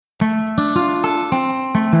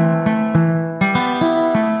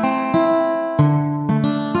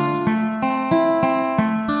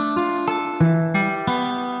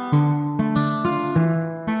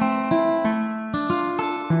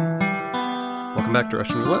Welcome back to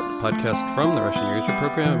Russian Roulette, the podcast from the Russian Erasure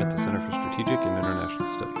Program at the Center for Strategic and International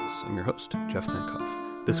Studies. I'm your host, Jeff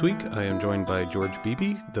Mankoff. This week, I am joined by George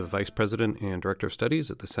Beebe, the Vice President and Director of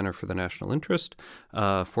Studies at the Center for the National Interest,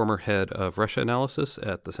 former head of Russia analysis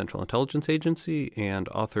at the Central Intelligence Agency, and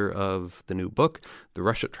author of the new book, The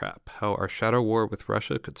Russia Trap: How Our Shadow War with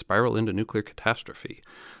Russia Could Spiral into Nuclear Catastrophe.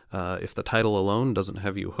 If the title alone doesn't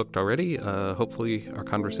have you hooked already, hopefully our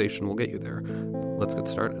conversation will get you there. Let's get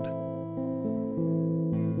started.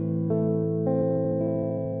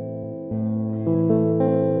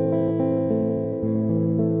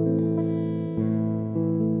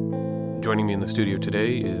 Joining me in the studio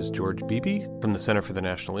today is George Beebe from the Center for the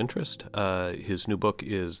National Interest. His new book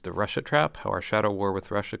is The Russia Trap: How Our Shadow War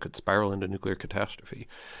with Russia Could Spiral into Nuclear Catastrophe.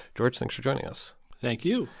 George, thanks for joining us. Thank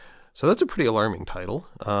you. So that's a pretty alarming title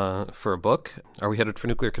for a book. Are we headed for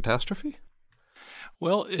nuclear catastrophe?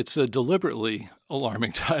 Well, it's a deliberately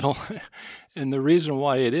alarming title. And the reason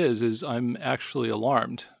why it is I'm actually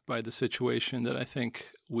alarmed by the situation that I think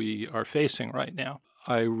we are facing right now.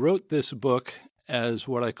 I wrote this book as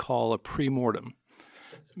what I call a pre-mortem,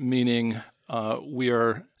 meaning we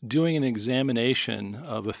are doing an examination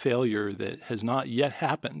of a failure that has not yet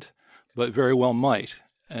happened, but very well might.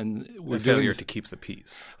 And we're a failure to keep the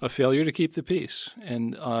peace. A failure to keep the peace.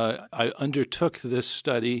 And I undertook this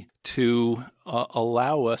study to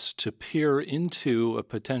allow us to peer into a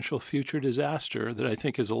potential future disaster that I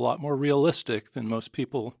think is a lot more realistic than most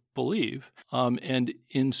people believe. And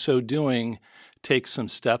in so doing, take some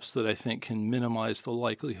steps that I think can minimize the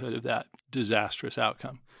likelihood of that disastrous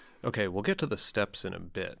outcome. Okay, we'll get to the steps in a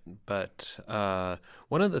bit. But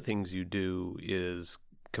one of the things you do is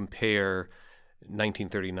compare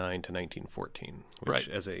 1939 to 1914, which right.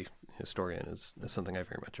 As a historian is something I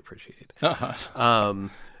very much appreciate. Uh-huh.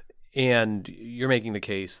 And you're making the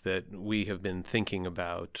case that we have been thinking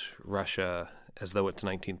about Russia as though it's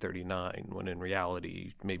 1939, when in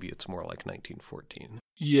reality, maybe it's more like 1914.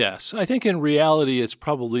 Yes. I think in reality, it's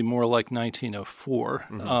probably more like 1904,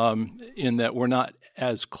 in that we're not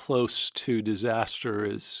as close to disaster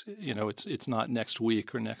as, it's not next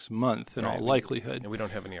week or next month in all likelihood. And we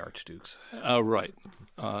don't have any archdukes. Right.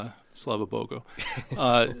 Slava Bogo.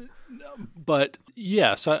 But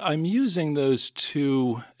yes, I'm using those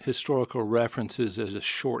two historical references as a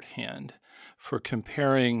shorthand for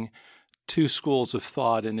comparing two schools of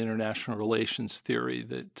thought in international relations theory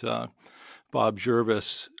that Bob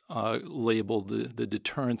Jervis labeled the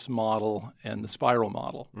deterrence model and the spiral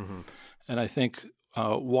model. Mm-hmm. And I think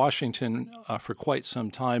Washington, for quite some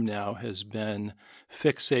time now, has been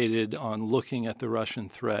fixated on looking at the Russian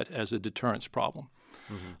threat as a deterrence problem.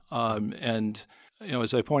 Mm-hmm. And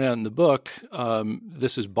as I point out in the book,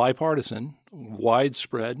 this is bipartisan,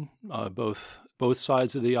 widespread, both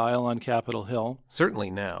sides of the aisle on Capitol Hill. Certainly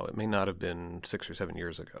now. It may not have been 6 or 7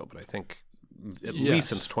 years ago, but I think at least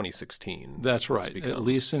since 2016. That's right. At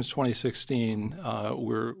least since 2016,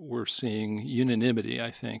 we're seeing unanimity,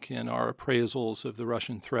 I think, in our appraisals of the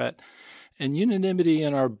Russian threat and unanimity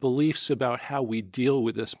in our beliefs about how we deal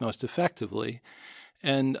with this most effectively.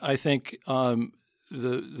 And I think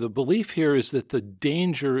the belief here is that the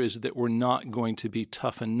danger is that we're not going to be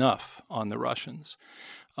tough enough on the Russians.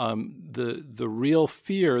 The real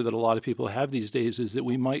fear that a lot of people have these days is that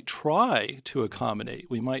we might try to accommodate,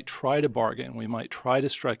 we might try to bargain, we might try to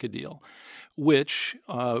strike a deal, which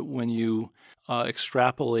when you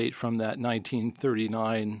extrapolate from that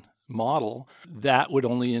 1939 model, that would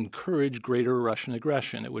only encourage greater Russian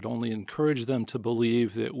aggression. It would only encourage them to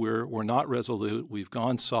believe that we're not resolute, we've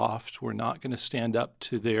gone soft, we're not going to stand up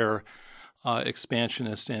to their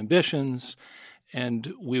expansionist ambitions,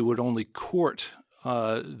 and we would only court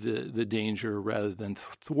the danger rather than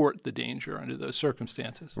thwart the danger under those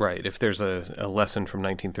circumstances. Right. If there's a lesson from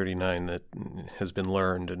 1939 that has been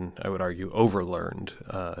learned, and I would argue overlearned,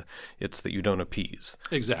 it's that you don't appease.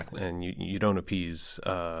 Exactly. And you don't appease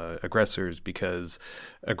aggressors because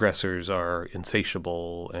aggressors are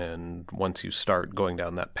insatiable, and once you start going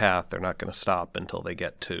down that path, they're not going to stop until they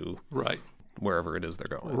get to wherever it is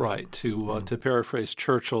they're going. Right. To paraphrase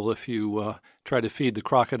Churchill, if you try to feed the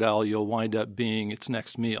crocodile, you'll wind up being its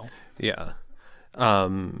next meal. Yeah.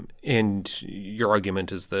 And your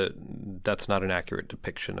argument is that that's not an accurate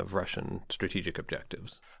depiction of Russian strategic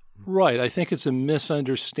objectives. Right. I think it's a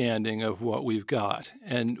misunderstanding of what we've got.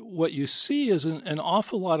 And what you see is an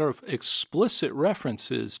awful lot of explicit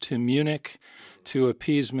references to Munich, to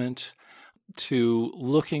appeasement, to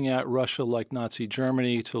looking at Russia like Nazi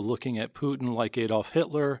Germany, to looking at Putin like Adolf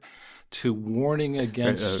Hitler, to warning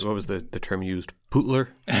against... what was the term used? Putler?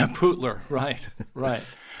 Putler, right.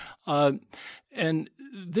 And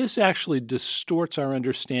this actually distorts our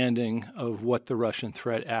understanding of what the Russian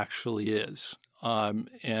threat actually is.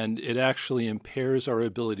 And it actually impairs our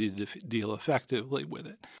ability to deal effectively with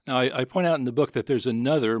it. Now, I point out in the book that there's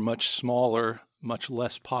another much smaller, much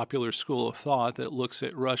less popular school of thought that looks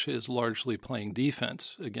at Russia as largely playing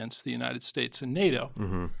defense against the United States and NATO.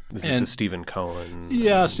 Mm-hmm. This is the Stephen Cohen.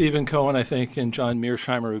 Yeah, Stephen Cohen, I think, and John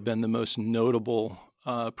Mearsheimer have been the most notable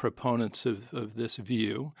proponents of this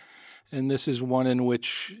view. And this is one in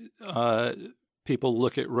which people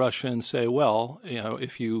look at Russia and say, well,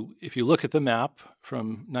 if you look at the map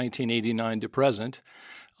from 1989 to present,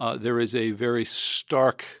 there is a very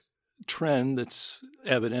stark trend that's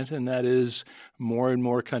evident, and that is more and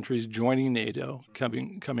more countries joining NATO,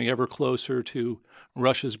 coming ever closer to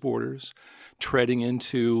Russia's borders, treading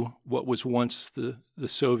into what was once the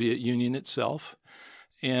Soviet Union itself.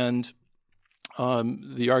 And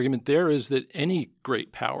the argument there is that any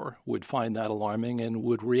great power would find that alarming and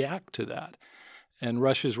would react to that. And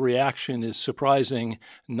Russia's reaction is surprising,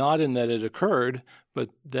 not in that it occurred, but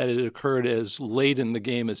that it occurred as late in the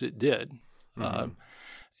game as it did. Mm-hmm.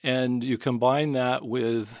 And you combine that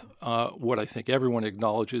with what I think everyone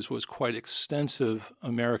acknowledges was quite extensive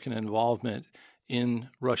American involvement in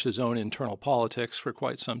Russia's own internal politics for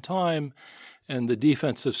quite some time. And the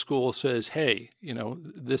defensive school says, hey,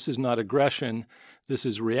 this is not aggression, this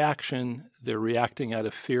is reaction. They're reacting out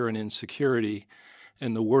of fear and insecurity.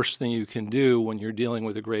 And the worst thing you can do when you're dealing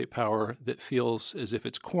with a great power that feels as if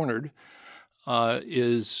it's cornered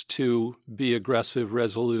is to be aggressive,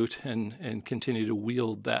 resolute, and continue to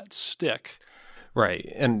wield that stick.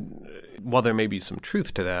 Right. And while there may be some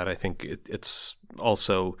truth to that, I think it's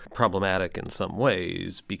also problematic in some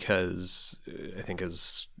ways because I think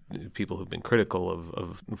as people who've been critical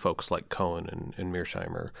of folks like Cohen and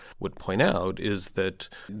Mearsheimer would point out is that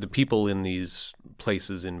the people in these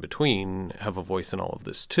places in between have a voice in all of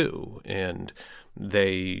this too. And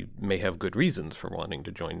they may have good reasons for wanting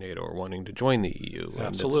to join NATO or wanting to join the EU.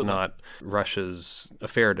 Absolutely. And it's not Russia's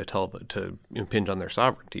affair to impinge on their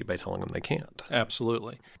sovereignty by telling them they can't.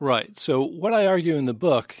 Absolutely. Right. So what I argue in the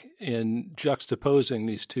book in juxtaposing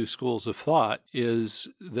these two schools of thought is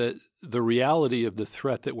that the reality of the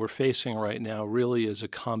threat that we're facing right now really is a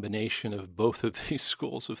combination of both of these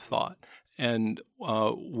schools of thought. And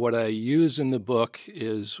what I use in the book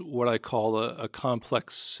is what I call a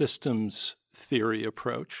complex systems theory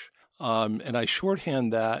approach. And I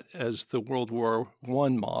shorthand that as the World War I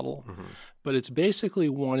model. Mm-hmm. But it's basically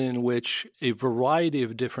one in which a variety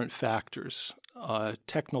of different factors,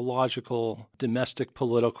 technological, domestic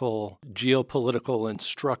political, geopolitical, and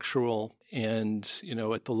structural, and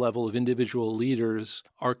at the level of individual leaders,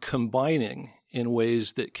 are combining in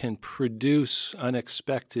ways that can produce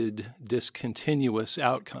unexpected, discontinuous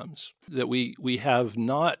outcomes. That we have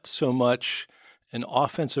not so much an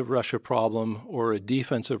offensive Russia problem or a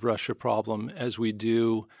defensive Russia problem as we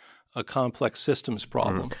do a complex systems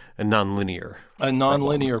problem. A nonlinear. A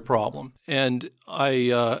nonlinear problem. And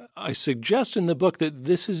I suggest in the book that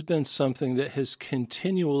this has been something that has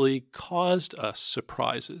continually caused us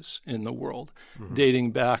surprises in the world,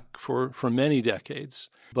 dating back for many decades.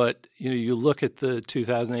 But you look at the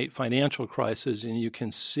 2008 financial crisis and you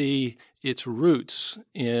can see its roots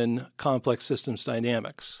in complex systems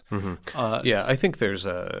dynamics. Yeah, I think there's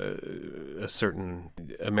a certain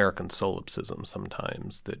American solipsism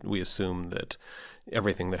sometimes that we assume that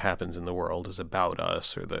everything that happens in the world is about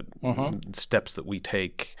us or that steps that we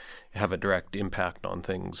take have a direct impact on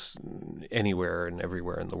things anywhere and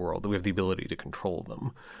everywhere in the world, that we have the ability to control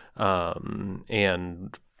them.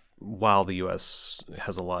 And while the U.S.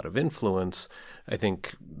 has a lot of influence, I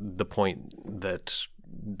think the point that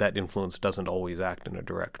influence doesn't always act in a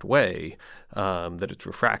direct way, that it's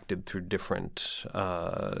refracted through different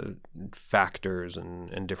factors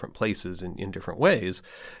and different places in different ways,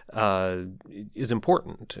 is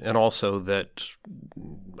important. And also that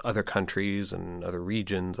other countries and other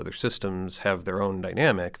regions, other systems have their own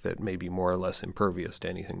dynamic that may be more or less impervious to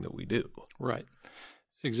anything that we do. Right.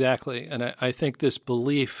 Exactly. And I think this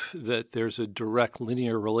belief that there's a direct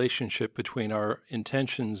linear relationship between our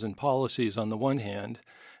intentions and policies on the one hand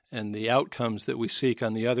and the outcomes that we seek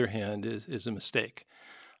on the other hand is a mistake.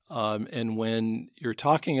 And when you're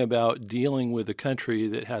talking about dealing with a country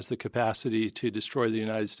that has the capacity to destroy the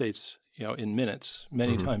United States, in minutes,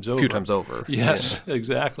 many times over. A few times over. Yes, yeah.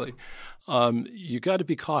 Exactly. You got to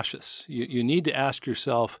be cautious. You need to ask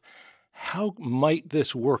yourself, how might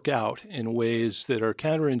this work out in ways that are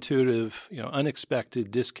counterintuitive,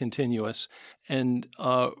 unexpected, discontinuous, and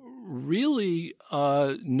really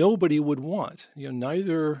nobody would want?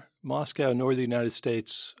 Neither Moscow nor the United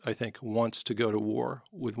States, I think, wants to go to war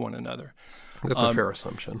with one another. That's a fair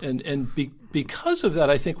assumption. Because of that,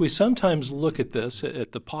 I think we sometimes look at this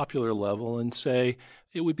at the popular level and say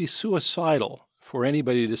it would be suicidal for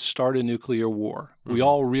anybody to start a nuclear war. Mm-hmm. We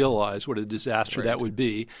all realize what a disaster that would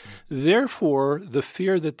be. Therefore, the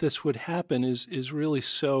fear that this would happen is really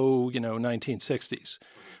so, 1960s.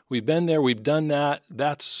 We've been there, we've done that.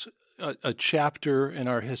 That's a chapter in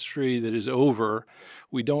our history that is over.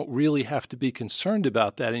 We don't really have to be concerned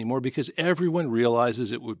about that anymore because everyone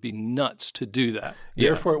realizes it would be nuts to do that. Yeah.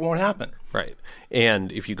 Therefore, it won't happen. Right.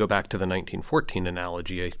 And if you go back to the 1914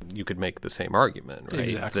 analogy, you could make the same argument, right?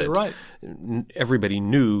 Exactly right. Everybody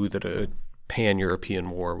knew that a pan-European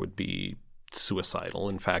war would be suicidal.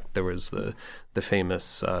 In fact, there was the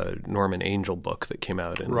famous Norman Angell book that came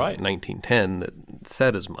out in 1910 that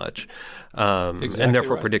said as much, and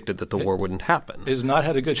therefore predicted that the war wouldn't happen. It has not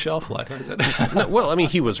had a good shelf life, has it? No, well, I mean,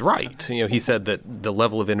 he was right. He said that the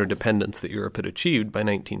level of interdependence that Europe had achieved by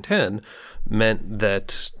 1910 meant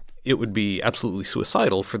that it would be absolutely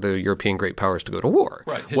suicidal for the European great powers to go to war.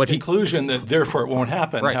 Right. His conclusion that therefore it won't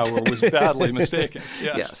happen, however, was badly mistaken.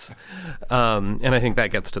 Yes. And I think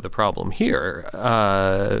that gets to the problem here.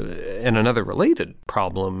 And another related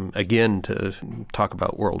problem, again, to talk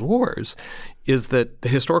about world wars, is that the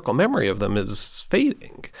historical memory of them is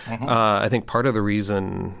fading. Mm-hmm. I think part of the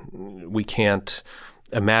reason we can't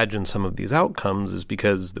imagine some of these outcomes is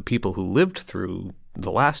because the people who lived through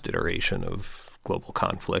the last iteration of global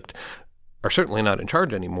conflict are certainly not in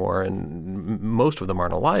charge anymore, and most of them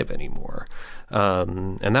aren't alive anymore.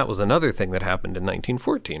 And that was another thing that happened in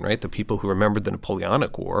 1914, right? The people who remembered the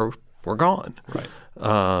Napoleonic War were gone. Right.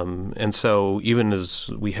 And so even as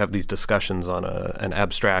we have these discussions on an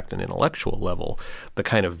abstract and intellectual level, the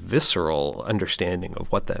kind of visceral understanding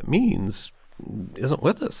of what that means isn't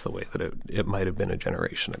with us the way that it might have been a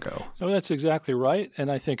generation ago. No, that's exactly right.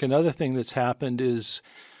 And I think another thing that's happened is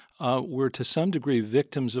we're to some degree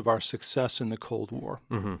victims of our success in the Cold War.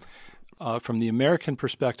 Mm-hmm. From the American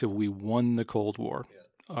perspective, we won the Cold War.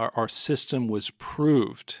 Yeah. Our system was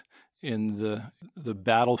proved in the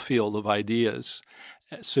battlefield of ideas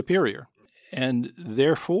superior. And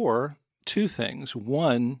therefore, two things.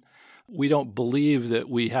 One, we don't believe that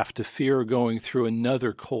we have to fear going through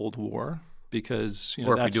another Cold War because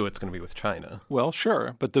or if we do, it's going to be with China. Well,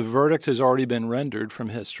 sure, but the verdict has already been rendered from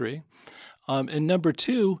history. And number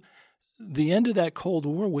two, the end of that Cold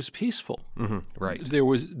War was peaceful. Mm-hmm. Right. There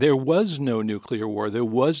was no nuclear war. There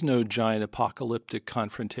was no giant apocalyptic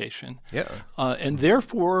confrontation. Yeah. And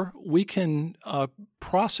therefore, we can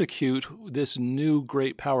prosecute this new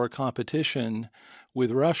great power competition with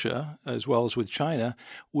Russia as well as with China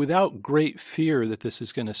without great fear that this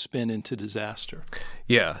is going to spin into disaster.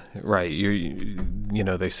 Yeah, right.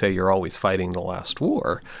 They say you're always fighting the last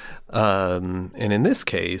war. And in this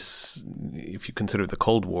case, if you consider the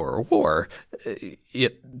Cold War a war,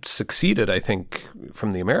 it succeeded, I think,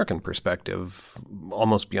 from the American perspective,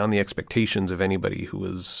 almost beyond the expectations of anybody who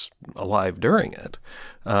was alive during it.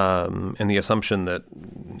 And the assumption that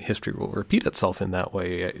history will repeat itself in that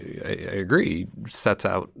way, I agree, sets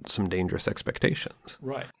out some dangerous expectations.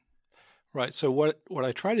 Right. Right. So what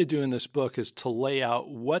I try to do in this book is to lay out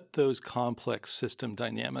what those complex system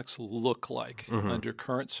dynamics look like under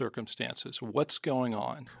current circumstances. What's going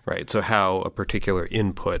on? Right. So how a particular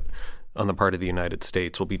input on the part of the United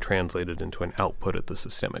States will be translated into an output at the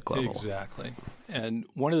systemic level. Exactly. And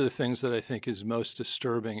one of the things that I think is most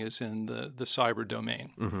disturbing is in the cyber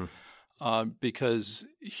domain. Mm-hmm. Because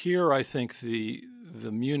here I think the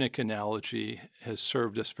Munich analogy has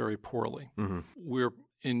served us very poorly. Mm-hmm. We're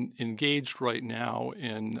engaged right now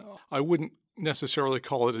in, I wouldn't necessarily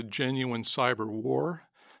call it a genuine cyber war,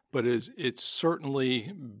 but it's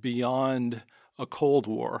certainly beyond a Cold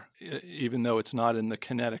War, even though it's not in the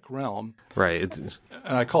kinetic realm. Right. And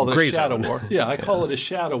I call it a shadow war. Yeah, I call it a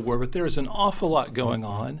shadow war, but there's an awful lot going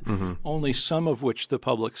on, only some of which the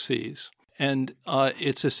public sees. And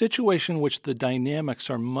it's a situation in which the dynamics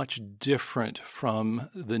are much different from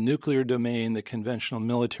the nuclear domain, the conventional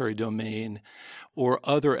military domain, or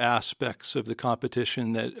other aspects of the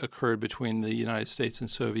competition that occurred between the United States and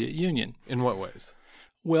Soviet Union. In what ways?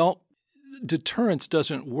 Well, deterrence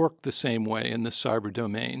doesn't work the same way in the cyber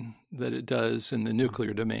domain that it does in the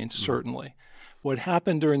nuclear domain, certainly. What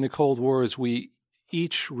happened during the Cold War is we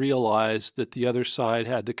each realized that the other side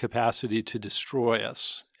had the capacity to destroy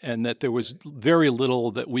us and that there was very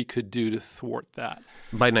little that we could do to thwart that.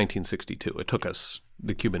 By 1962, it took us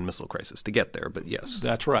the Cuban Missile Crisis to get there, but yes.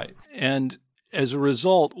 That's right. And as a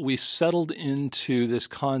result, we settled into this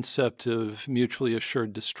concept of mutually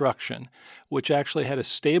assured destruction, which actually had a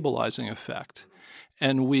stabilizing effect.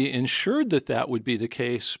 And we ensured that that would be the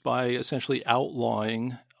case by essentially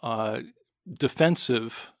outlawing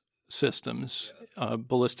defensive systems,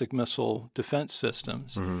 ballistic missile defense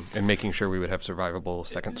systems. Mm-hmm. And making sure we would have survivable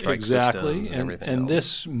second strike systems and everything and else.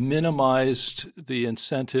 This minimized the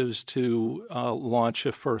incentives to launch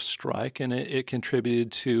a first strike, and it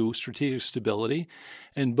contributed to strategic stability.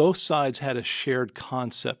 And both sides had a shared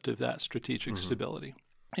concept of that strategic stability.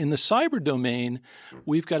 In the cyber domain,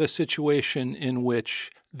 we've got a situation in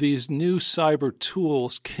which these new cyber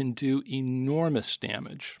tools can do enormous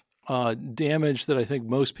damage, damage that I think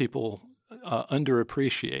most people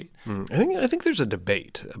underappreciate. I think there's a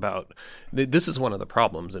debate about this. Is one of the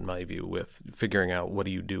problems, in my view, with figuring out what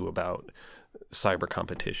do you do about cyber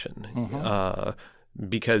competition.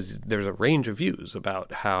 Because there's a range of views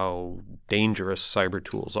about how dangerous cyber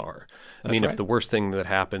tools are. If the worst thing that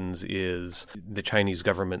happens is the Chinese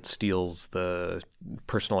government steals the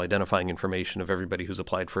personal identifying information of everybody who's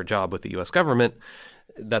applied for a job with the U.S. government,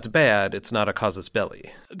 that's bad. It's not a casus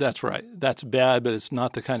belli. That's right. That's bad, but it's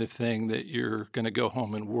not the kind of thing that you're going to go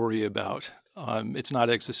home and worry about. It's not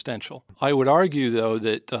existential. I would argue, though,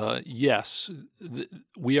 that yes,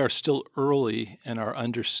 we are still early in our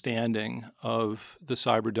understanding of the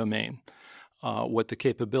cyber domain, what the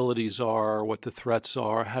capabilities are, what the threats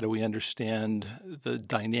are, how do we understand the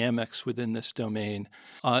dynamics within this domain.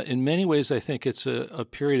 In many ways, I think it's a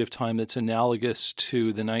period of time that's analogous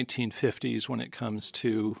to the 1950s when it comes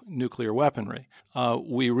to nuclear weaponry.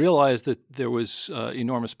 We realized that there was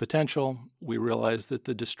enormous potential. We realized that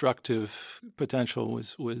the destructive potential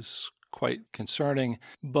was quite concerning,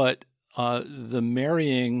 but the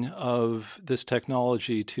marrying of this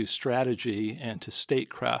technology to strategy and to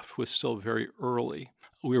statecraft was still very early.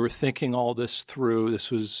 We were thinking all this through. This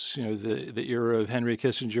was, the era of Henry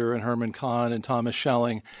Kissinger and Herman Kahn and Thomas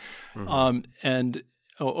Schelling, and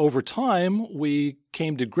over time we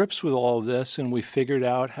came to grips with all of this, and we figured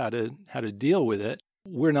out how to deal with it.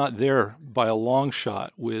 We're not there by a long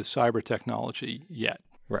shot with cyber technology yet.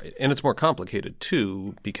 Right, and it's more complicated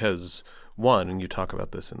too because. One, and you talk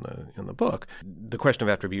about this in the book, the question of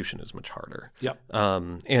attribution is much harder. Yep.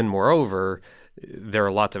 And moreover, there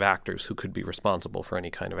are lots of actors who could be responsible for any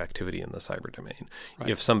kind of activity in the cyber domain. Right.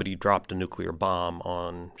 If somebody dropped a nuclear bomb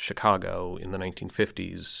on Chicago in the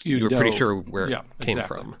 1950s, you were pretty sure where it came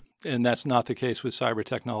from. And that's not the case with cyber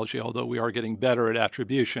technology, although we are getting better at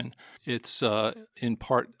attribution. It's in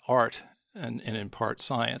part art and in part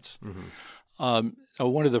science.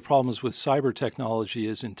 One of the problems with cyber technology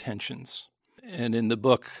is intentions. And in the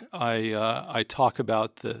book, I talk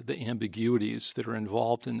about the ambiguities that are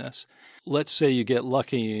involved in this. Let's say you get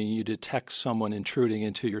lucky and you detect someone intruding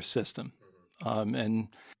into your system. And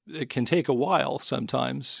it can take a while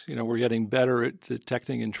sometimes. We're getting better at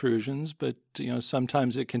detecting intrusions, but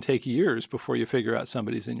sometimes it can take years before you figure out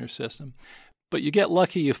somebody's in your system. But you get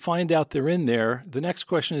lucky, you find out they're in there. The next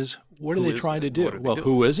question is, what are they trying to do? Well,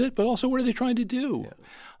 who is it? But also, what are they trying to do?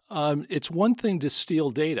 Yeah. It's one thing to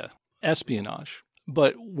steal data, espionage.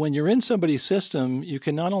 But when you're in somebody's system, you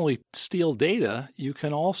can not only steal data, you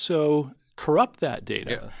can also corrupt that data.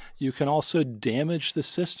 Yeah. You can also damage the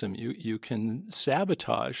system. You can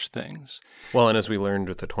sabotage things. Well, and as we learned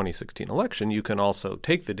with the 2016 election, you can also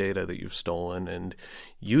take the data that you've stolen and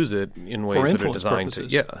use it in ways that are designed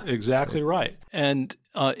purposes. to. Yeah, exactly right. And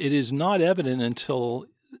it is not evident until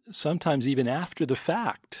sometimes even after the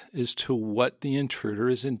fact as to what the intruder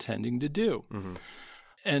is intending to do.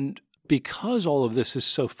 And because all of this is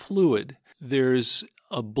so fluid, there's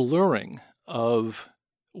a blurring of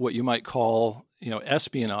what you might call,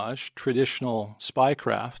 espionage, traditional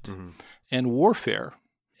spycraft, and warfare.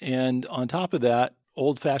 And on top of that,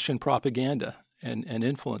 old-fashioned propaganda and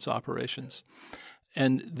influence operations.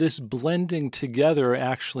 And this blending together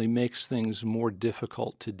actually makes things more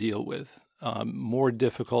difficult to deal with, more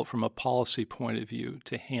difficult from a policy point of view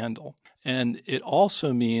to handle. And it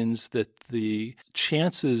also means that the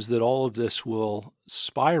chances that all of this will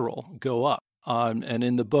spiral go up. And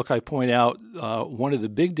in the book, I point out one of the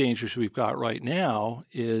big dangers we've got right now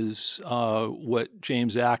is what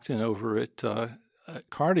James Acton over at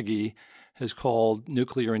Carnegie has called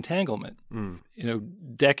nuclear entanglement.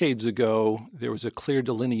 Decades ago, there was a clear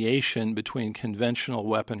delineation between conventional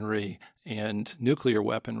weaponry and nuclear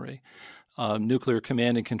weaponry. Nuclear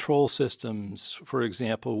command and control systems, for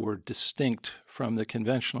example, were distinct from the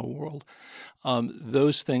conventional world.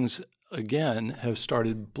 Those things, again, have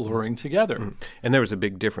started blurring together. And there was a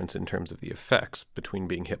big difference in terms of the effects between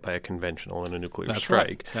being hit by a conventional and a nuclear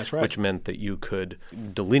strike, That's right. Which meant that you could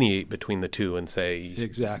delineate between the two and say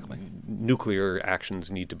exactly nuclear actions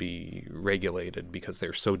need to be regulated because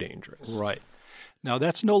they're so dangerous. Right. Now,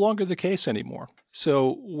 that's no longer the case anymore.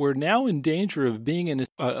 So we're now in danger of being in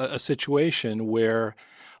a situation where,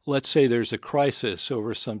 let's say there's a crisis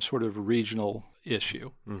over some sort of regional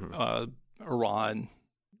issue, Iran,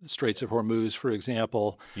 the Straits of Hormuz, for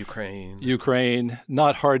example. Ukraine,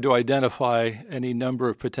 not hard to identify any number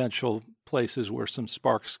of potential places where some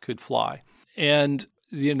sparks could fly. And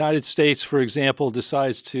the United States, for example,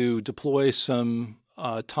 decides to deploy some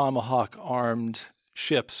Tomahawk-armed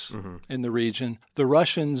ships in the region. The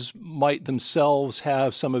Russians might themselves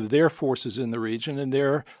have some of their forces in the region, and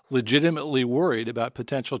they're legitimately worried about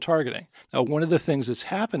potential targeting. Now, one of the things that's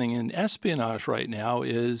happening in espionage right now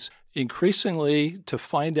is increasingly, to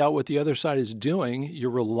find out what the other side is doing, you're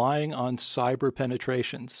relying on cyber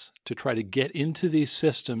penetrations to try to get into these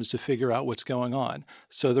systems to figure out what's going on.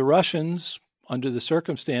 So the Russians, under the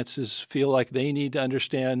circumstances, feel like they need to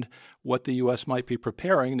understand what the U.S. might be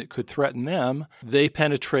preparing that could threaten them. They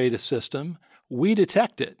penetrate a system. We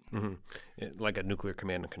detect it. Like a nuclear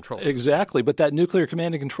command and control system. Exactly. But that nuclear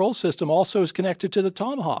command and control system also is connected to the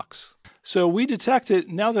Tomahawks. So we detect it.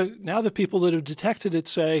 Now the people that have detected it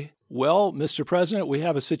say, well, Mr. President, we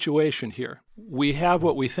have a situation here. We have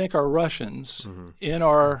what we think are Russians in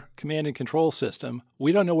our command and control system.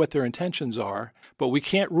 We don't know what their intentions are, but we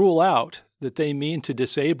can't rule out that they mean to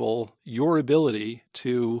disable your ability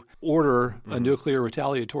to order a nuclear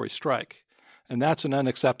retaliatory strike. And that's an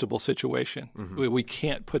unacceptable situation. We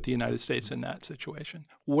can't put the United States in that situation.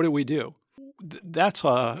 What do? That's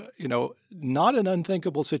not an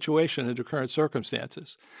unthinkable situation under current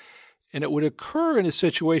circumstances. And it would occur in a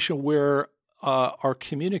situation where our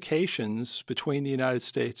communications between the United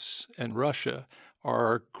States and Russia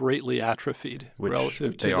are greatly atrophied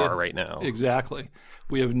relative to they are right now. Exactly.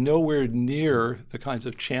 We have nowhere near the kinds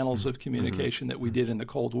of channels of communication that we did in the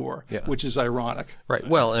Cold War, which is ironic. Right.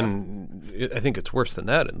 Well, and I think it's worse than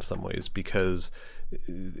that in some ways, because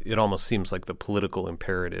it almost seems like the political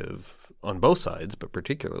imperative on both sides, but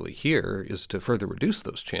particularly here, is to further reduce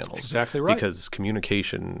those channels. Exactly right. Because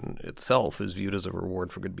communication itself is viewed as a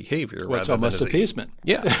reward for good behavior. Well, it's almost appeasement.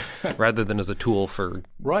 Rather than as a tool for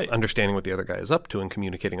understanding what the other guy is up to and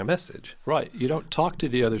communicating a message. Right. You don't talk to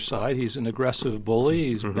the other side. He's an aggressive bully.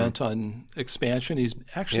 He's bent on expansion. He's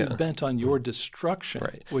actually bent on your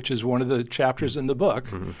destruction, which is one of the chapters in the book.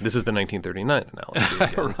 This is the 1939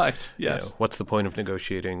 analogy again. Right, yes. What's the point of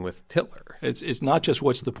negotiating with Hitler? It's not just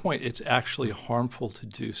what's the point. It's actually harmful to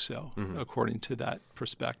do so, according to that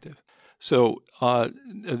perspective. So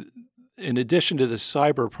in addition to the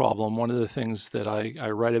cyber problem, one of the things that I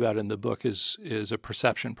write about in the book is a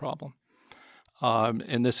perception problem.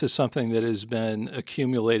 And this is something that has been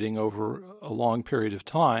accumulating over a long period of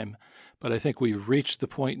time. But I think we've reached the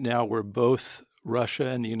point now where both Russia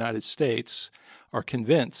and the United States are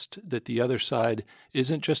convinced that the other side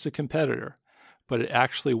isn't just a competitor, but it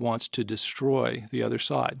actually wants to destroy the other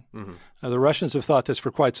side. Now, the Russians have thought this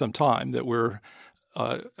for quite some time, that we're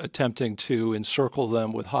attempting to encircle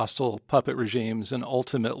them with hostile puppet regimes and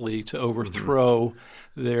ultimately to overthrow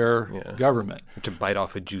their government. To bite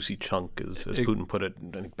off a juicy chunk, as Putin put it,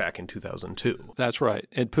 I think, back in 2002. That's right.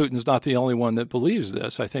 And Putin's not the only one that believes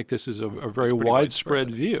this. I think this is a very widespread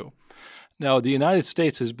view. Now, the United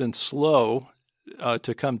States has been slow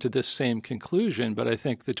to come to this same conclusion, but I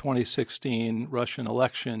think the 2016 Russian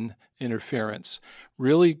election interference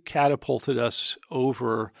really catapulted us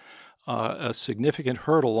over a significant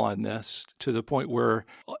hurdle on this, to the point where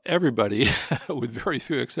everybody, with very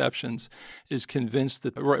few exceptions, is convinced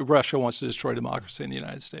that Russia wants to destroy democracy in the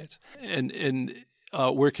United States. And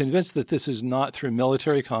we're convinced that this is not through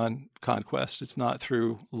military conquest. It's not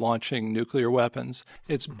through launching nuclear weapons.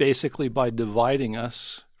 It's basically by dividing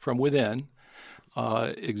us from within,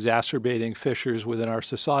 exacerbating fissures within our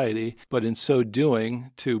society, but in so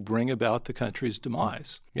doing to bring about the country's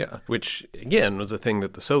demise. Yeah, which, again, was a thing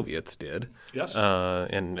that the Soviets did. Yes.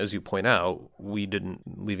 And as you point out, we didn't,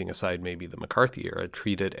 leaving aside maybe the McCarthy era,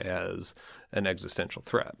 treat it as an existential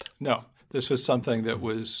threat. No. This was something that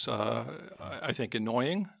was, I think,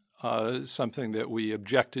 annoying, something that we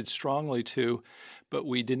objected strongly to, but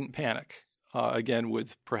we didn't panic, again,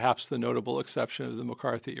 with perhaps the notable exception of the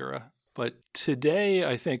McCarthy era. But today,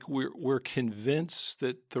 I think we're convinced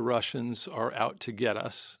that the Russians are out to get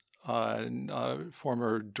us.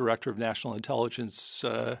 Former Director of National Intelligence,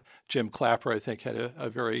 Jim Clapper, I think, had a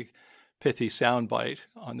very pithy soundbite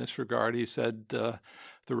on this regard. He said, the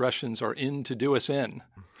Russians are in to do us in.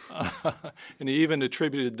 And he even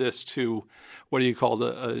attributed this to what he called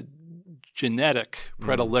a genetic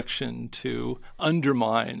predilection to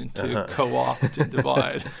undermine and to co-opt and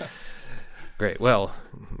divide. Great. Well,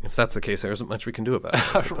 if that's the case, there isn't much we can do about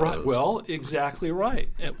it. Right. Well, exactly right,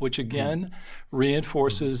 which again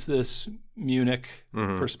reinforces this Munich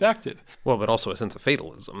perspective. Well, but also a sense of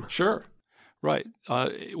fatalism. Sure. Right.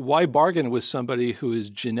 Why bargain with somebody who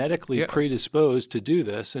is genetically predisposed to do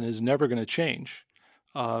this and is never going to change?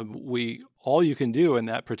 All you can do in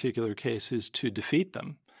that particular case is to defeat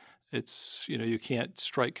them. It's, you can't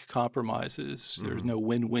strike compromises. There's no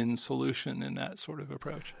win-win solution in that sort of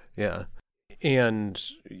approach. Yeah. And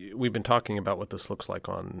we've been talking about what this looks like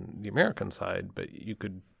on the American side, but you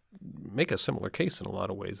could make a similar case in a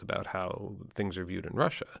lot of ways about how things are viewed in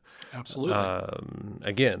Russia. Absolutely.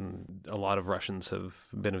 Again, a lot of Russians have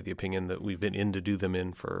been of the opinion that we've been in to do them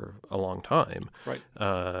in for a long time. Right.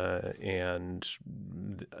 And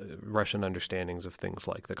Russian understandings of things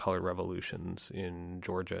like the color revolutions in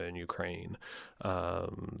Georgia and Ukraine,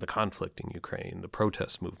 the conflict in Ukraine, the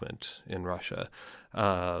protest movement in Russia.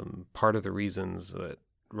 Part of the reasons that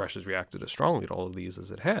Russia's reacted as strongly to all of these as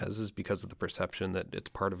it has is because of the perception that it's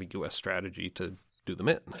part of a U.S. strategy to do them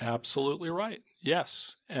in. Absolutely right.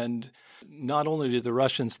 Yes. And not only do the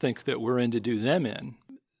Russians think that we're in to do them in,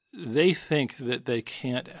 they think that they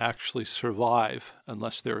can't actually survive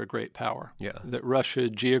unless they're a great power. Yeah. That Russia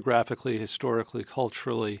geographically, historically,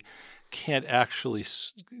 culturally can't actually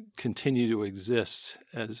continue to exist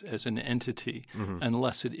as an entity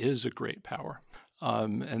unless it is a great power.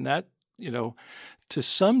 And that, to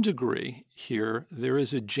some degree here, there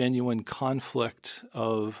is a genuine conflict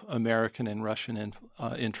of American and Russian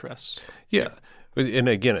interests. Yeah. And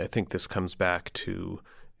again, I think this comes back to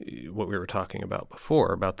what we were talking about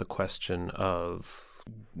before, about the question of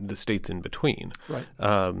the states in between. Right.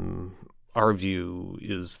 Our view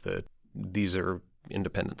is that these are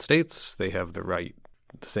independent states. They have the right,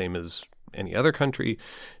 the same as any other country,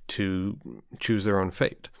 to choose their own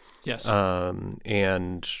fate. Yes.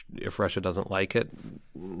 And if Russia doesn't like it,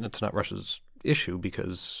 it's not Russia's issue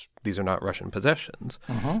because these are not Russian possessions.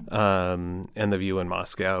 And the view in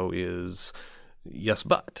Moscow is, yes,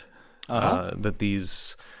 but that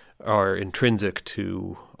these are intrinsic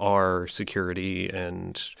to our security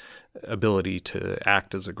and ability to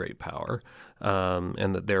act as a great power,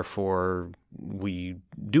 and that therefore we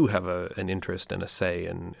do have an interest and a say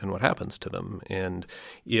in what happens to them. And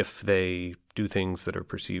if they do things that are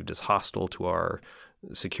perceived as hostile to our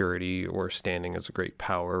security or standing as a great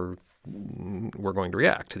power, we're going to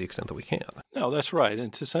react to the extent that we can. No, that's right.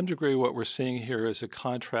 And to some degree, what we're seeing here is a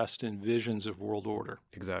contrast in visions of world order.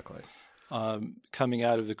 Exactly. Coming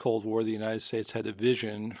out of the Cold War, the United States had a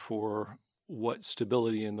vision for what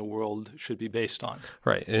stability in the world should be based on.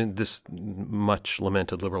 Right. And this much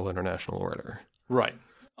lamented liberal international order. Right.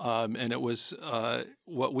 And it was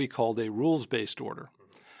what we called a rules-based order,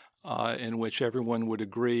 in which everyone would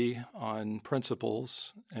agree on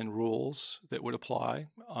principles and rules that would apply.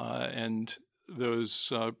 And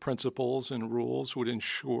those principles and rules would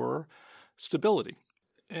ensure stability.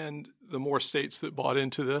 And the more states that bought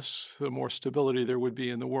into this, the more stability there would be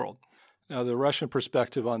in the world. Now, the Russian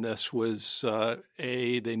perspective on this was,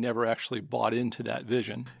 they never actually bought into that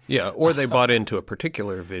vision. Yeah, or they bought into a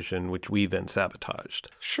particular vision, which we then sabotaged.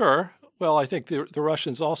 Sure. Well, I think the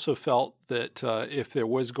Russians also felt that if there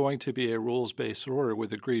was going to be a rules-based order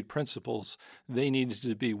with agreed principles, they needed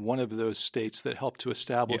to be one of those states that helped to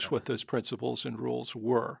establish what those principles and rules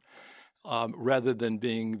were. Rather than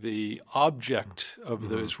being the object of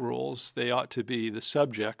those rules, they ought to be the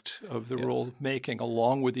subject of the rule making,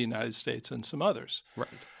 along with the United States and some others. Right.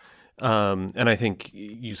 And I think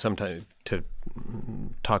you sometimes, to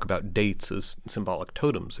talk about dates as symbolic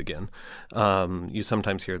totems again, you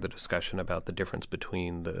sometimes hear the discussion about the difference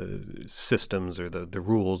between the systems or the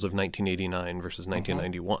rules of 1989 versus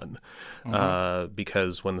 1991.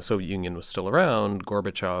 Because when the Soviet Union was still around,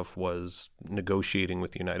 Gorbachev was negotiating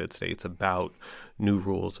with the United States about new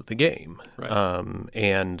rules of the game. Right.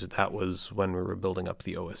 And that was when we were building up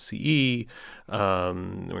the OSCE.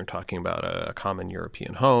 We were talking about a common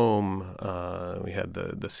European home. We had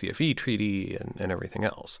the CFE treaty and everything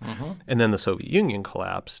else. And then the Soviet Union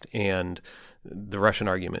collapsed, and the Russian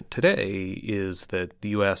argument today is that the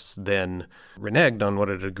U.S. then reneged on what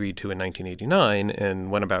it had agreed to in 1989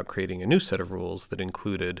 and went about creating a new set of rules that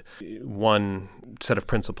included one set of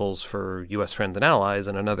principles for U.S. friends and allies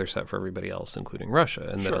and another set for everybody else, including Russia,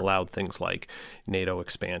 and that allowed things like NATO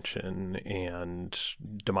expansion and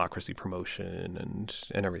democracy promotion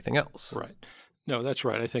and everything else. Right. No, that's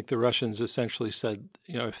right. I think the Russians essentially said,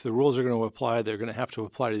 if the rules are going to apply, they're going to have to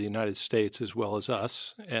apply to the United States as well as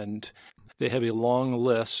us. And they have a long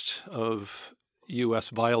list of U.S.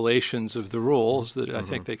 violations of the rules that I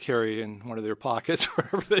think they carry in one of their pockets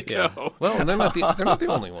wherever they go. Well, and they're not the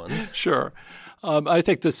only ones. Sure. I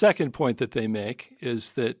think the second point that they make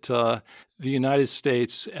is that the United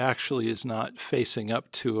States actually is not facing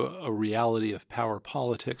up to a reality of power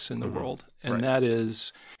politics in the world. And that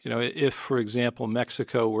is, if, for example,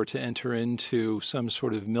 Mexico were to enter into some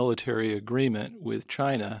sort of military agreement with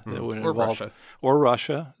China that would involve, or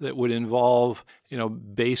Russia, that would involve,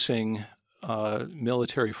 basing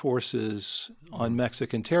military forces on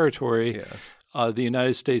Mexican territory, the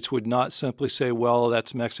United States would not simply say, well,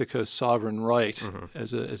 that's Mexico's sovereign right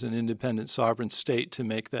as an independent sovereign state to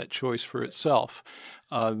make that choice for itself.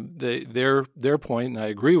 Their point, and I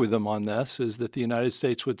agree with them on this, is that the United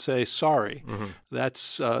States would say, sorry,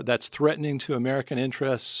 that's threatening to American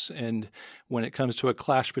interests, and when it comes to a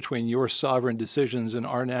clash between your sovereign decisions and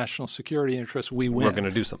our national security interests, we win. We're going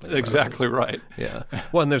to do something. Exactly right. Yeah.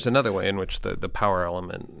 Well, and there's another way in which the power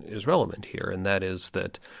element is relevant here, and that is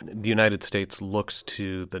that the United States looks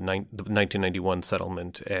to the 1991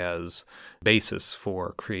 settlement as basis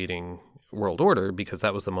for creating world order because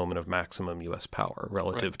that was the moment of maximum U.S. power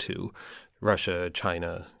relative to Russia,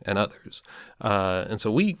 China, and others. And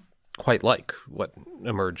so we quite like what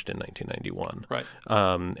emerged in 1991. Right.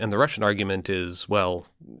 And the Russian argument is, well,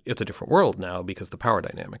 it's a different world now because the power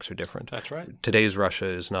dynamics are different. That's right. Today's Russia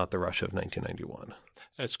is not the Russia of 1991.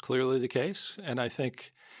 That's clearly the case. And I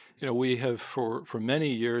think, we have for many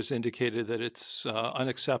years indicated that it's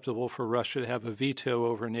unacceptable for Russia to have a veto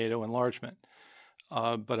over NATO enlargement.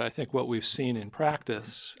 But I think what we've seen in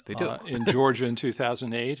practice in Georgia in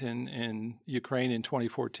 2008 and in Ukraine in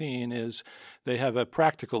 2014 is they have a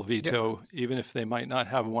practical veto, even if they might not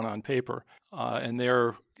have one on paper. And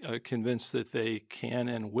they're convinced that they can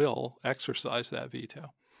and will exercise that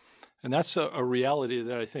veto. And that's a reality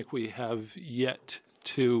that I think we have yet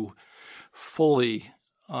to fully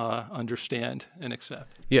understand and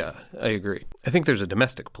accept. Yeah, I agree. I think there's a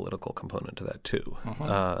domestic political component to that too.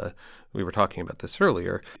 We were talking about this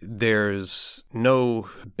earlier. There's no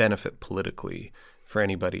benefit politically for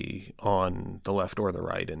anybody on the left or the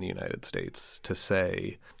right in the United States to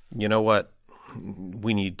say, you know what,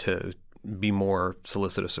 we need to be more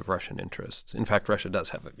solicitous of Russian interests. In fact, Russia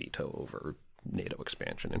does have a veto over NATO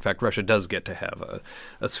expansion. In fact, Russia does get to have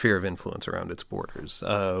a sphere of influence around its borders.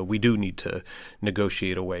 We do need to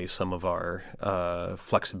negotiate away some of our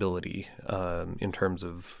flexibility in terms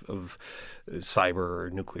of cyber or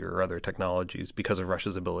nuclear or other technologies because of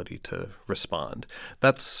Russia's ability to respond.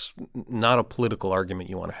 That's not a political argument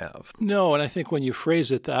you want to have. No, and I think when you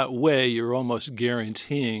phrase it that way, you're almost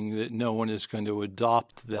guaranteeing that no one is going to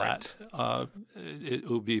adopt that. Right. It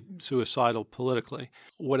will be suicidal politically.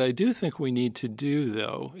 What I do think we need to do,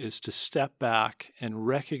 though, is to step back and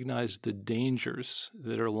recognize the dangers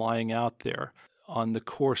that are lying out there on the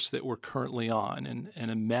course that we're currently on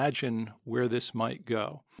and imagine where this might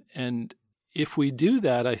go. And if we do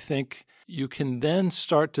that, I think you can then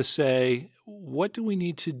start to say, what do we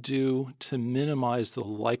need to do to minimize the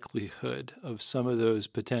likelihood of some of those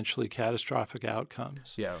potentially catastrophic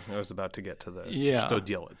outcomes? Yeah, I was about to get to the что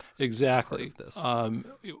делать. Exactly.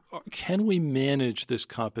 Can we manage this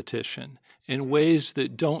competition in ways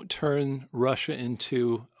that don't turn Russia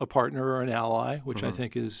into a partner or an ally, which I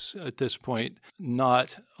think is at this point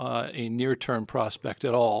not a near-term prospect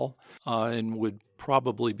at all and would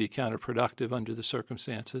probably be counterproductive under the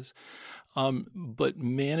circumstances, but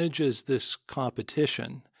manages this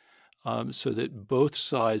competition so that both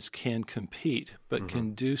sides can compete, but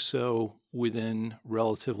can do so within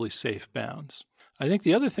relatively safe bounds. I think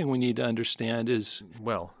the other thing we need to understand is...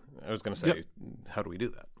 Well, I was going to say, how do we do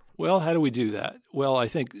that? Well, how do we do that? Well, I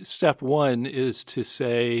think step one is to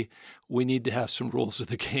say we need to have some rules of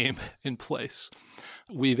the game in place.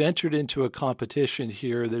 We've entered into a competition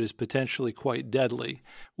here that is potentially quite deadly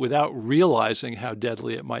without realizing how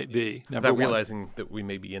deadly it might be. Without realizing that we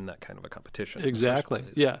may be in that kind of a competition. Exactly.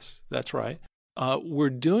 Yes, that's right.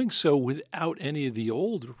 We're doing so without any of the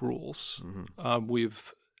old rules.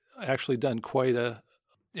 We've actually done quite a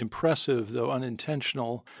impressive, though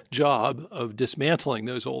unintentional, job of dismantling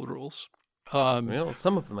those old rules. Well,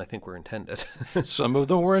 some of them I think were intended. Some of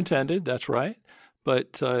them were intended, that's right.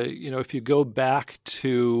 But, if you go back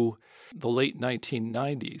to the late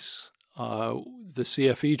 1990s, the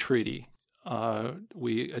CFE treaty,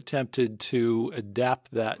 we attempted to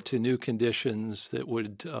adapt that to new conditions that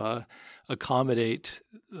would accommodate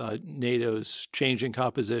NATO's changing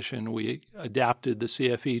composition. We adapted the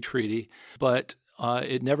CFE treaty, but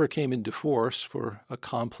it never came into force for a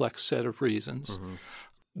complex set of reasons.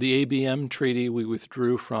 The ABM treaty we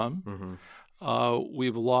withdrew from.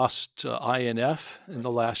 We've lost INF in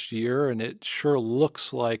the last year, and it sure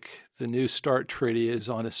looks like the New START treaty is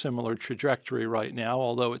on a similar trajectory right now,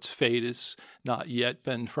 although its fate has not yet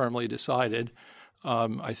been firmly decided.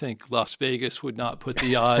 I think Las Vegas would not put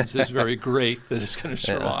the odds as very great that it's going to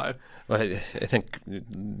survive. Well, I think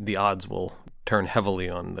the odds will turn heavily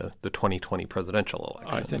on the 2020 presidential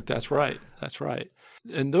election. I think that's right. That's right.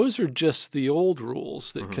 And those are just the old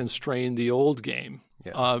rules that constrain the old game.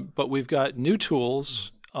 Yeah. But we've got new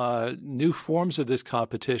tools, new forms of this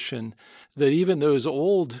competition that even those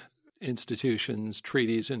old institutions,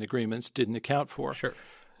 treaties, and agreements didn't account for. Sure.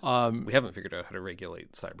 We haven't figured out how to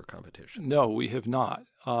regulate cyber competition. No, we have not.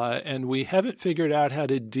 And we haven't figured out how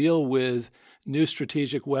to deal with new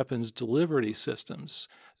strategic weapons delivery systems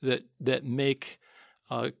that make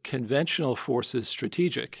conventional forces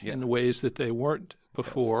strategic in ways that they weren't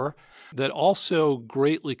before, that also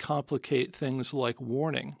greatly complicate things like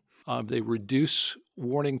warning. They reduce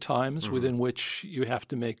warning times within which you have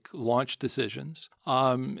to make launch decisions,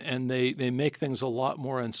 and they make things a lot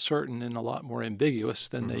more uncertain and a lot more ambiguous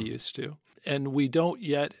than they used to. And we don't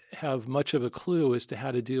yet have much of a clue as to how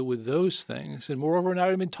to deal with those things. And moreover, we're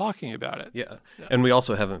not even talking about it. Yeah. And we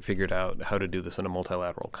also haven't figured out how to do this in a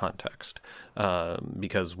multilateral context.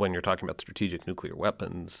 Because when you're talking about strategic nuclear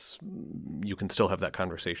weapons, you can still have that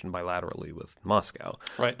conversation bilaterally with Moscow.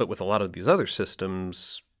 Right. But with a lot of these other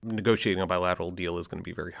systems, negotiating a bilateral deal is going to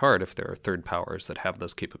be very hard if there are third powers that have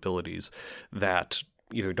those capabilities that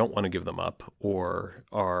either don't want to give them up or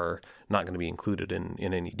are not going to be included in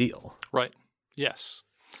any deal. Right. Yes.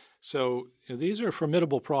 So these are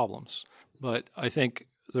formidable problems, but I think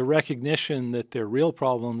the recognition that they're real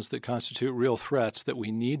problems that constitute real threats that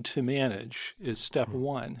we need to manage is step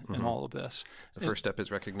one in all of this. The first step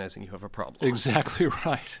is recognizing you have a problem. Exactly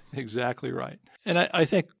right. Exactly right. And I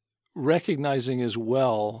think recognizing as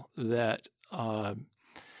well that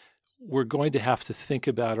we're going to have to think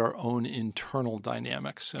about our own internal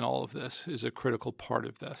dynamics in all of this is a critical part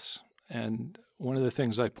of this. And one of the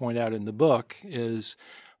things I point out in the book is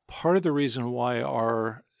part of the reason why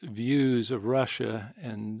our views of Russia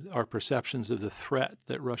and our perceptions of the threat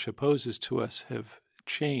that Russia poses to us have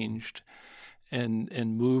changed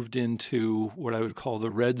and moved into what I would call the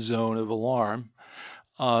red zone of alarm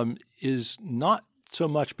is not so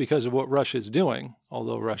much because of what Russia is doing,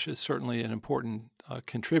 although Russia is certainly an important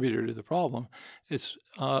contributor to the problem. It's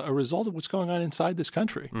a result of what's going on inside this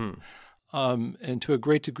country. And to a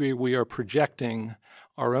great degree, we are projecting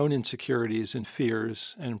our own insecurities and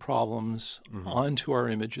fears and problems onto our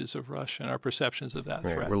images of Russia and our perceptions of that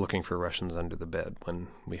threat. We're looking for Russians under the bed when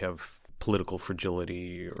we have political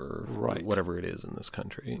fragility or whatever it is in this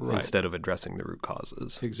country, instead of addressing the root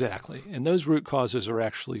causes. Exactly. And those root causes are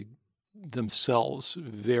actually themselves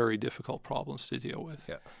very difficult problems to deal with.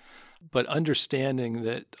 Yeah. But understanding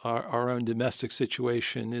that our own domestic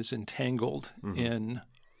situation is entangled in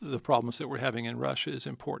the problems that we're having in Russia is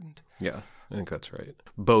important. Yeah, I think that's right.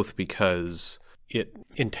 Both because it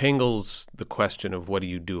entangles the question of what do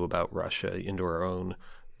you do about Russia into our own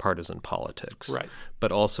partisan politics. Right.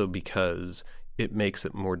 But also because it makes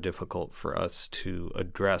it more difficult for us to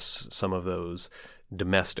address some of those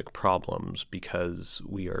domestic problems because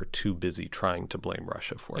we are too busy trying to blame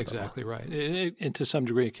Russia for them. Exactly right. And to some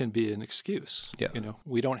degree, it can be an excuse. Yeah.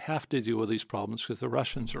 We don't have to deal with these problems because the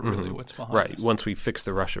Russians are really what's behind Right. us. Once we fix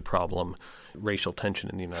the Russia problem, racial tension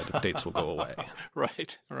in the United States will go away.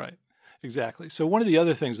 Right. Exactly. So one of the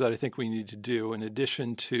other things that I think we need to do, in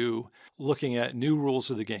addition to looking at new rules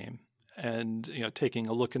of the game and taking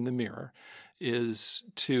a look in the mirror, is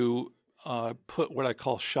to put what I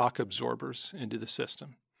call shock absorbers into the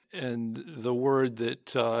system. And the word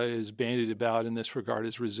that is bandied about in this regard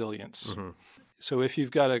is resilience. So if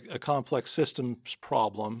you've got a complex systems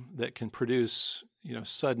problem that can produce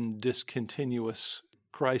sudden discontinuous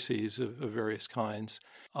crises of various kinds,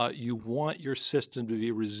 you want your system to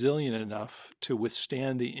be resilient enough to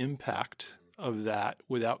withstand the impact of that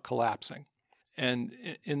without collapsing. And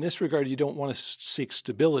in this regard, you don't want to seek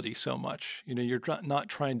stability so much. You're not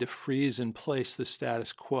trying to freeze in place the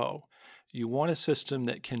status quo. You want a system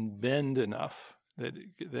that can bend enough, that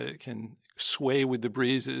it can sway with the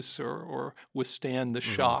breezes or withstand the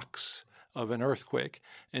shocks of an earthquake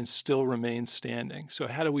and still remain standing. So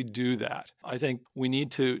how do we do that? I think we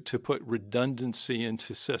need to put redundancy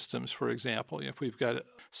into systems, for example. If we've got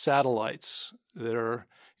satellites that are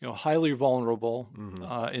highly vulnerable,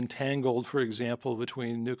 entangled, for example,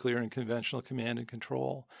 between nuclear and conventional command and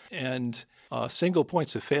control, and single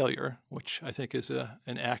points of failure, which I think is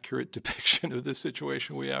an accurate depiction of the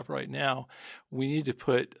situation we have right now. We need to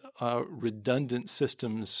put redundant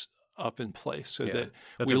systems up in place so that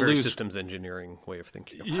that's we a very lose systems engineering way of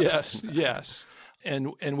thinking about it. Yes.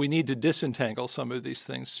 And we need to disentangle some of these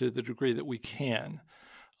things to the degree that we can.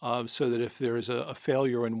 So that if there is a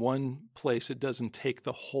failure in one place, it doesn't take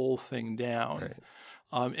the whole thing down.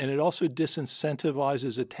 Right. And it also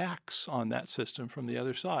disincentivizes attacks on that system from the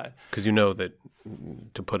other side. Because you know that,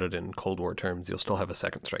 to put it in Cold War terms, you'll still have a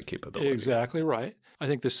second strike capability. Exactly right. I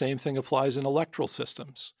think the same thing applies in electoral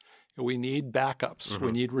systems. We need backups.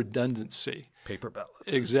 We need redundancy. Paper ballots.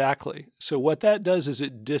 Exactly. So what that does is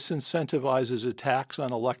it disincentivizes attacks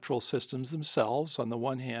on electoral systems themselves on the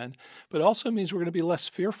one hand, but also means we're going to be less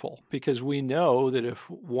fearful because we know that if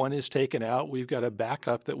one is taken out, we've got a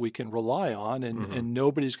backup that we can rely on, and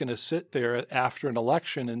nobody's going to sit there after an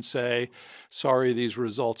election and say, sorry, these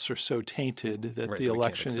results are so tainted that the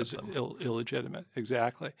election is illegitimate.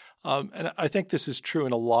 Exactly. And I think this is true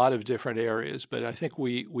in a lot of different areas, but I think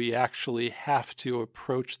we actually have to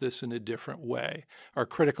approach this in a different way. Our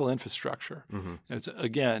critical infrastructure. It's,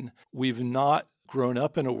 again, we've not grown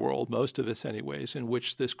up in a world, most of us anyways, in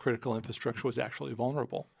which this critical infrastructure was actually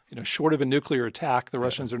vulnerable. Short of a nuclear attack, the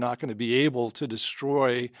Russians are not going to be able to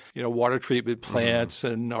destroy, water treatment plants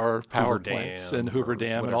and our power plants and Hoover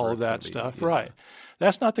Dam and all of that stuff. Right.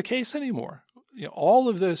 That's not the case anymore. All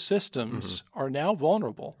of those systems are now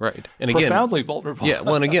vulnerable. Right. And again, profoundly vulnerable.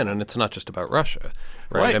 And it's not just about Russia,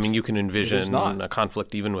 right? I mean, you can envision a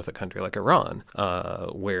conflict even with a country like Iran,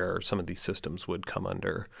 where some of these systems would come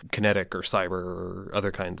under kinetic or cyber or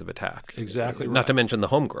other kinds of attack. Exactly right. Not to mention the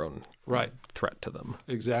homegrown threat to them.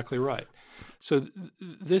 Exactly right. So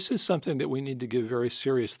this is something that we need to give very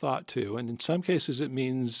serious thought to. And in some cases, it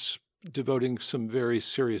means devoting some very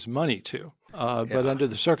serious money to. But under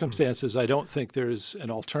the circumstances, I don't think there's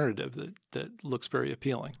an alternative that looks very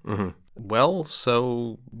appealing. Well,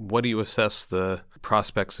 so what do you assess the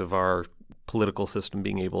prospects of our political system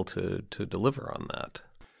being able to deliver on that?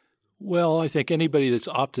 Well, I think anybody that's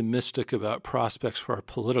optimistic about prospects for our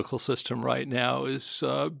political system right now is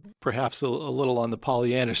perhaps a little on the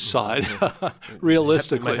Pollyannish side,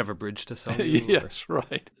 realistically. You might have a bridge to sell you. Yes,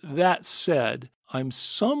 right. That said, I'm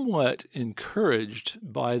somewhat encouraged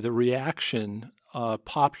by the reaction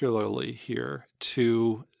popularly here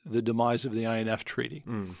to the demise of the INF Treaty.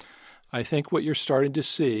 I think what you're starting to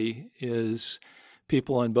see is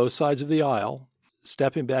people on both sides of the aisle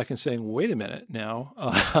stepping back and saying, wait a minute now,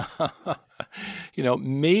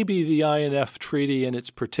 maybe the INF Treaty and its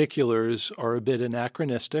particulars are a bit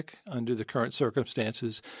anachronistic under the current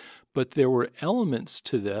circumstances, but there were elements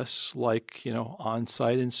to this like,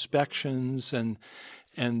 on-site inspections and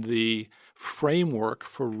the framework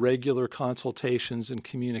for regular consultations and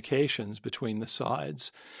communications between the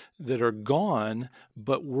sides that are gone,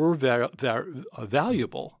 but were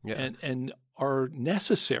valuable and are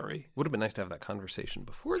necessary. Would have been nice to have that conversation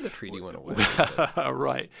before the treaty went away.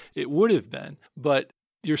 Right. It would have been. But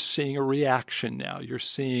you're seeing a reaction now. You're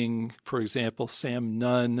seeing, for example, Sam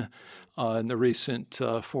Nunn in the recent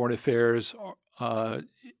Foreign Affairs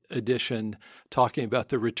edition talking about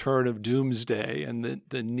the return of doomsday and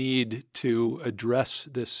the need to address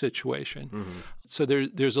this situation. So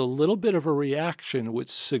there's a little bit of a reaction which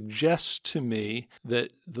suggests to me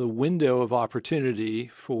that the window of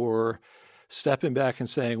opportunity for stepping back and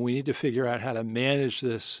saying we need to figure out how to manage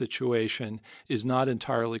this situation is not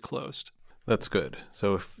entirely closed. That's good.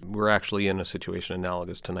 So if we're actually in a situation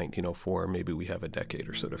analogous to 1904, maybe we have a decade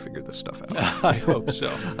or so to figure this stuff out. I hope so.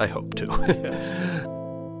 I hope too. Yes.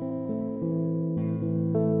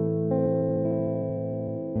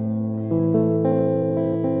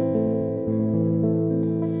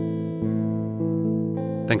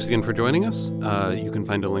 Thanks again for joining us. You can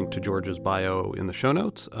find a link to George's bio in the show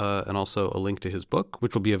notes and also a link to his book,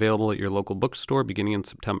 which will be available at your local bookstore beginning in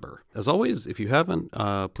September. As always, if you haven't,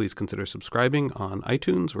 please consider subscribing on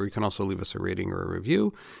iTunes, where you can also leave us a rating or a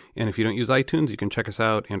review. And if you don't use iTunes, you can check us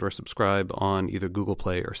out and or subscribe on either Google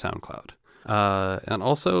Play or SoundCloud. And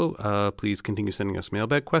also, please continue sending us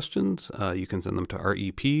mailbag questions. You can send them to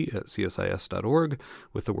rep@csis.org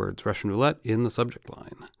with the words Russian Roulette in the subject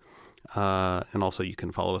line. And also you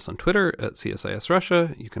can follow us on Twitter at CSIS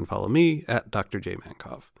Russia. You can follow me at Dr. J.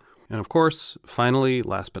 Mankoff. And of course, finally,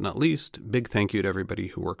 last but not least, big thank you to everybody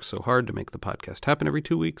who works so hard to make the podcast happen every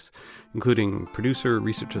 2 weeks, including producer,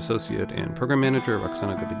 research associate, and program manager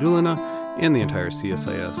Roxana Gabidulina, and the entire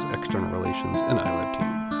CSIS External Relations and iLab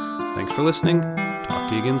team. Thanks for listening. Talk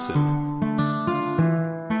to you again soon.